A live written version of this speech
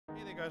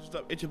Guys, what's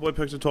up? It's your boy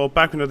SUPERZOMGBBQ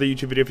back with another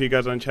YouTube video for you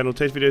guys on the channel.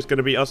 Today's video is going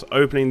to be us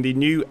opening the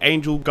new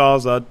Angel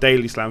Garza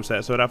Daily Slam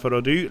set. So without further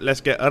ado, let's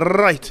get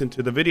right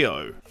into the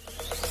video.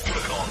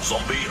 Click on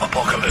Zombie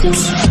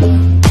Apocalypse.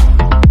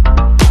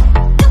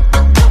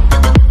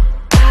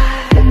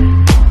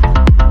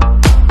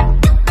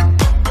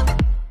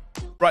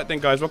 Right then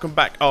guys, welcome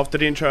back after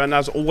the intro, and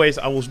as always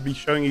I will be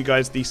showing you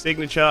guys the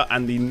signature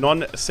and the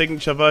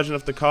non-signature version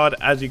of the card.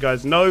 As you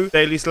guys know,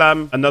 Daily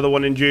Slam, another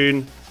one in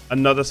June,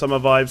 another Summer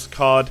Vibes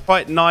card.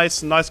 Quite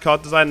nice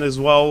card design as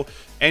well.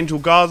 Angel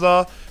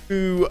Garza,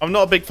 who I'm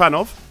not a big fan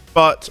of,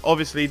 but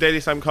obviously Daily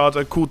Slam cards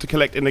are cool to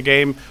collect in the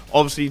game.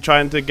 Obviously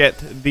trying to get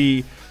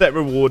the set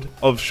reward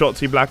of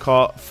Shotzi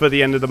Blackheart for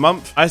the end of the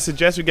month. I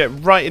suggest we get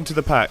right into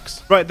the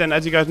packs. Right then,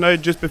 as you guys know,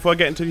 just before I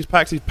get into these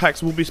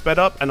packs will be sped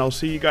up, and I'll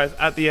see you guys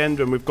at the end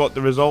when we've got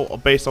the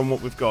result based on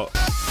what we've got.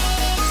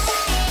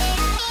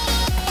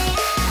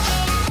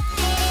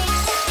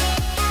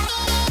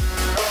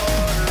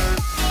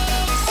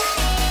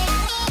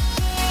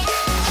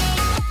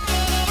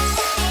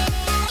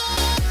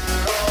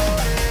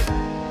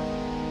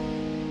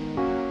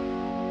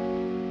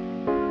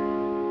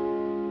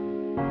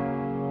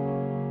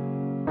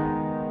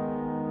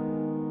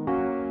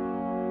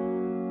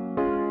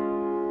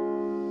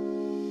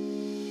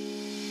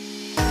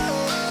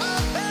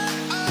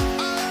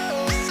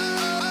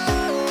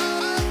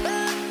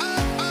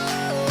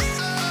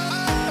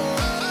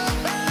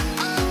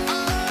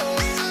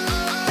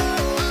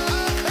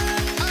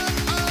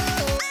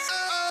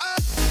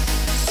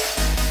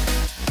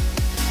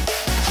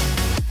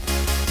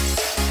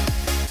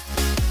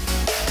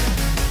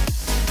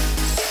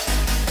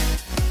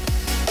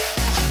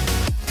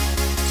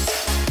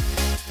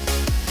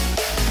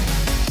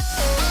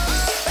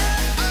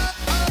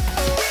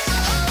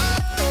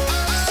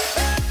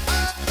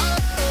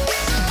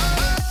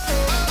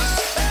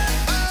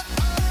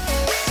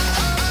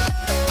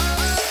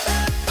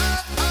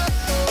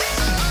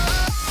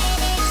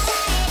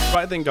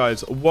 Right then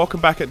guys, welcome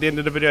back at the end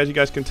of the video. As you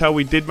guys can tell,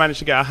 we did manage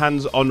to get our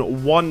hands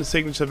on one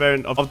signature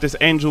variant of this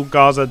Angel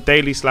Garza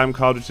Daily Slam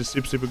card, which is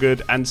super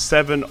good, and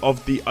 7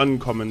 of the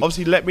uncommon.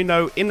 Obviously let me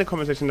know in the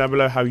comment section down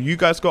below how you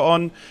guys got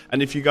on,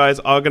 and if you guys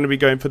are going to be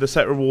going for the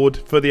set reward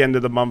for the end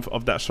of the month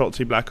of that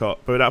Shotzi Blackheart.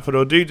 But without further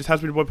ado, this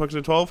has been your boy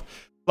SUPERZOMGBBQ.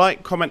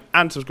 Like, comment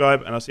and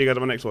subscribe, and I'll see you guys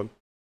on my next one.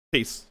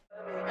 Peace.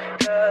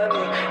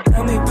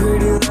 Tell me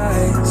pretty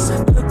lies,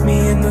 look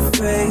me in the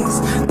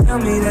face, tell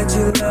me that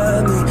you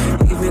love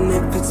me, even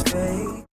if it's fake.